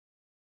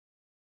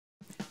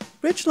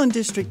Richland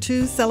District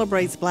 2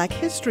 celebrates Black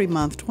History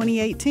Month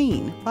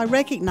 2018 by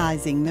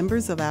recognizing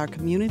members of our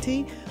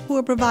community who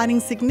are providing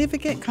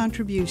significant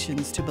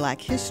contributions to Black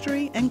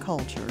history and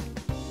culture.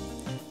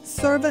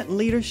 Servant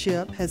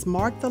leadership has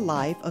marked the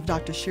life of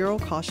Dr.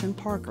 Cheryl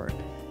Caution-Parker.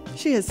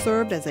 She has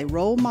served as a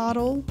role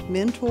model,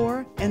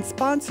 mentor, and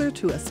sponsor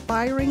to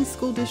aspiring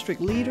school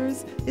district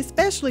leaders,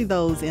 especially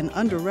those in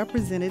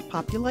underrepresented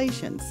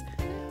populations.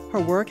 Her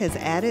work has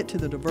added to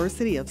the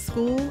diversity of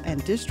school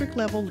and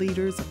district-level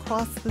leaders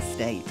across the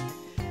state.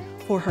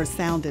 For her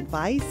sound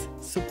advice,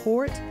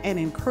 support, and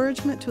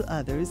encouragement to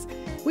others,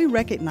 we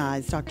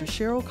recognize Dr.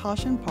 Cheryl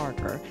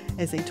Caution-Parker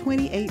as a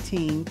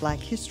 2018 Black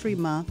History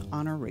Month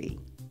honoree.